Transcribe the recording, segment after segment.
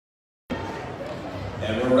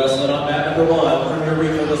And we're wrestling on mat number 1 from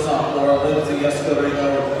Eureka, the sophomore, Lindsay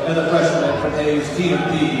Escudero, and the freshman from Hayes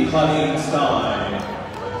TMP, Claudine Stein.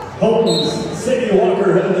 Horton's Sadie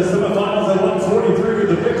Walker headed to semifinals at 143 with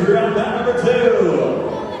the victory on mat number 2.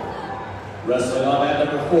 Wrestling on mat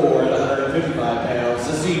number 4 at 155 pounds,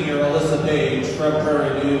 the senior Alyssa Page from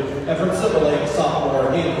Prairie View, and from Silver Lake,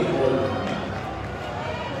 sophomore Hailey Horton.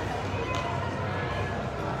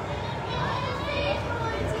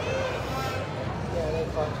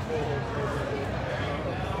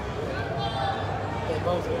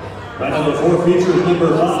 Right, number 4 features number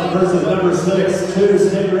 5 versus number 6. 2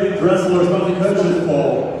 state-ranked wrestlers on the coaches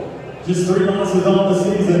poll. Just 3 losses on the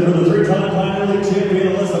season for the 3-time Pioneer League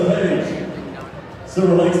champion Alyssa Page.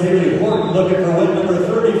 Silver Lake's Hailey Horton looking for win number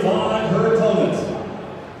 35, her opponent.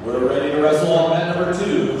 We're ready to wrestle on mat number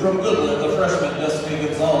 2 from Goodland, the freshman Destiny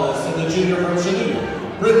Gonzalez, and the junior from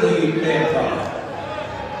Chanute, Ridley Bancroft.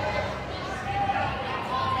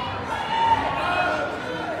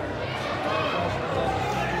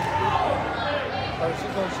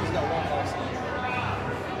 She's got 1 loss.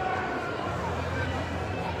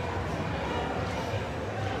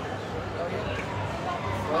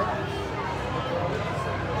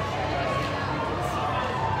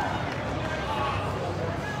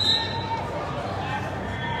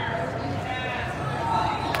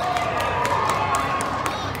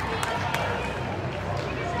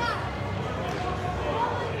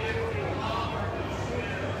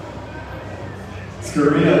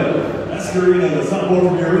 Escudero, the sophomore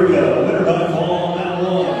from Eureka, winner by fall on mat 1.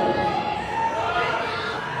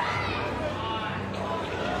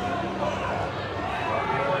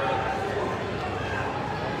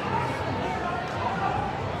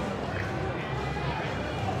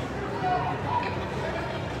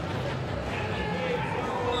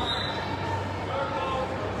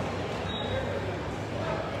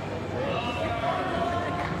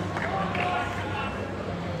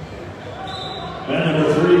 Mat number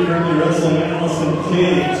 3, currently wrestling Allison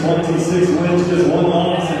King, 26 wins, just 1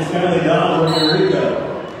 loss, and Skyly Dodd from Eureka.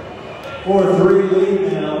 4-3 lead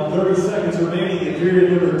now, 30 seconds remaining in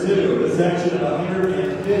period number 2. This action at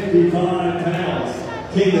 155 pounds.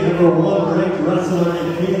 King, the number 1 ranked wrestler in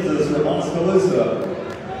Kansas from Oskaloosa.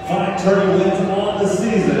 5 turning wins on the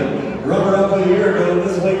season. Runner-up a year ago in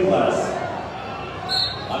this weight class.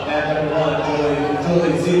 On mat number 1,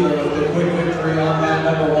 Julie Ziegler with the quick victory on mat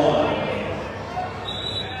number 1.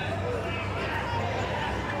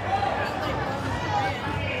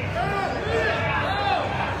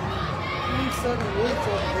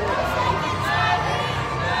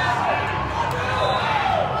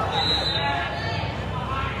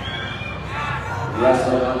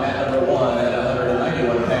 Wrestling on mat number 1 at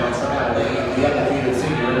 191 pounds from Alyssa, the undefeated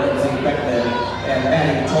senior Lindsay Beckman and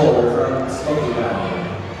Maddie Toll from Smoky Valley.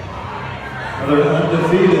 Another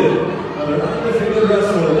undefeated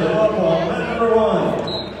wrestler now up on mat number 1.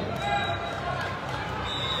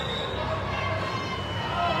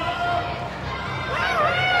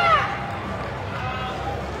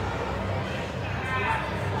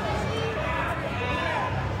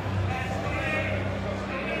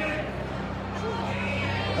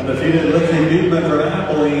 Undefeated Lindsay Beekman from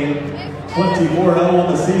Abilene, 24-0 on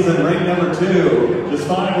the season, ranked number 2. Just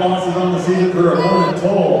 5 losses on the season for her opponent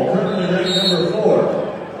Toll, currently ranked number 4.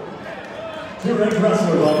 2 ranked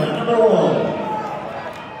wrestlers on mat number 1.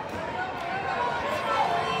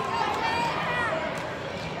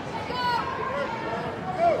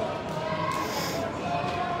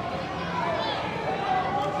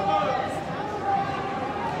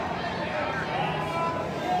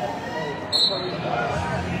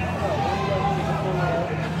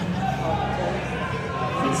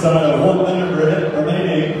 Inside of 1 minute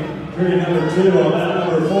remaining, period number 2 on mat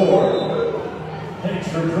number 4. Page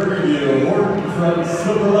from Prairie View, Horton from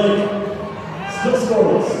Silver Lake, still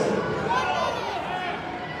scoreless.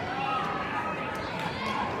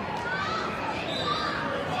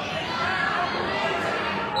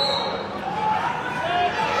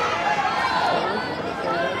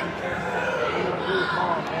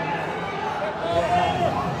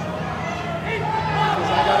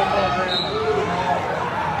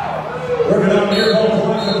 Working on near ball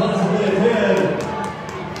points and possibly a pin.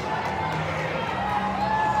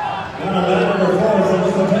 Now mat number 4 is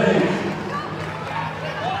Alyssa Page.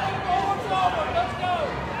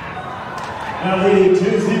 Now leading 2-0.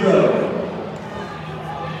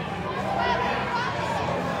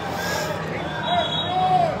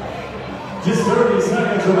 Just 30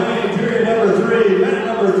 seconds remaining, period number 3, mat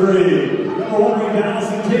number 3. Number 1 ranked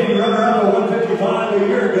Allison King, runner-up at 155 a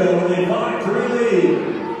year ago with a 5-3 lead.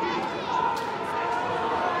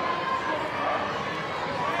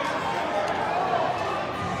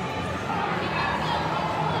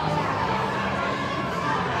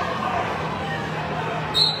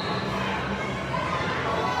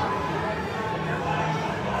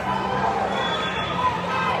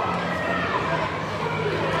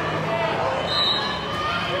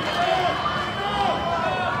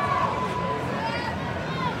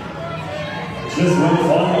 Just went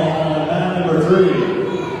final on mat number 3.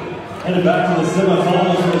 Headed back to the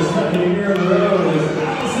semifinals for the second year in a row is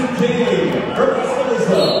Alyssa King from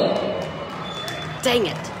Alyssa. Dang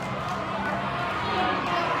it.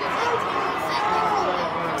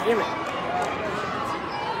 Damn it.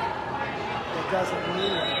 It doesn't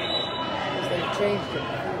mean it. Because they've changed it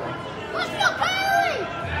before. Let's go, Hailey!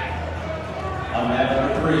 On mat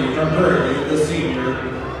number 3 from Hailey, the senior,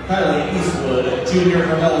 Hailey Eastwood, junior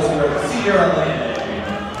from Ellsworth, senior Atlantic.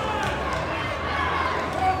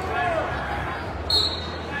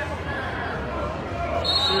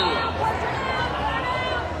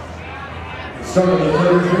 Starting the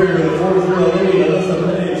third period with a 4-0 lead, Alyssa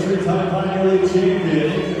King, three-time Pioneer League champion,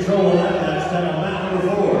 in control of that match down on mat number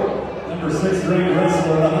 4. Number 6 ranked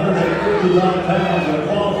wrestler, 155 pounds, and a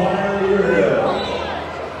qualifier a year ago.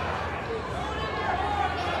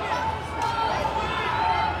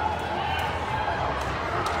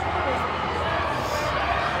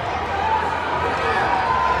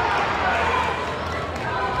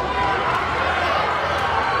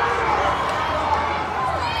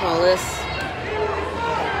 All this.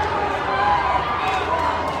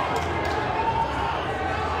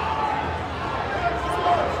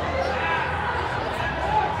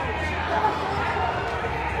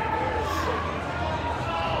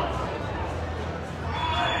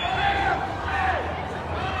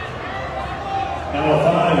 Now a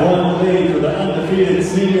 5-1 lead for the undefeated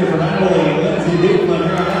senior from Hailey, Lindsay Diekman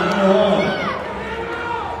here on mat number 1.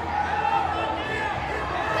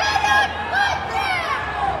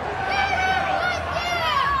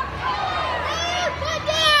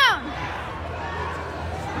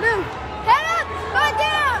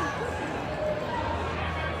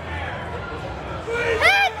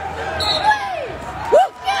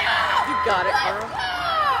 Got it, girl.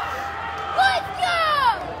 Let's go!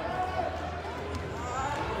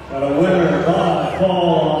 Got a winner by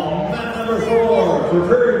fall on mat number 4 for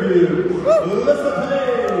Prairie View, Alyssa King.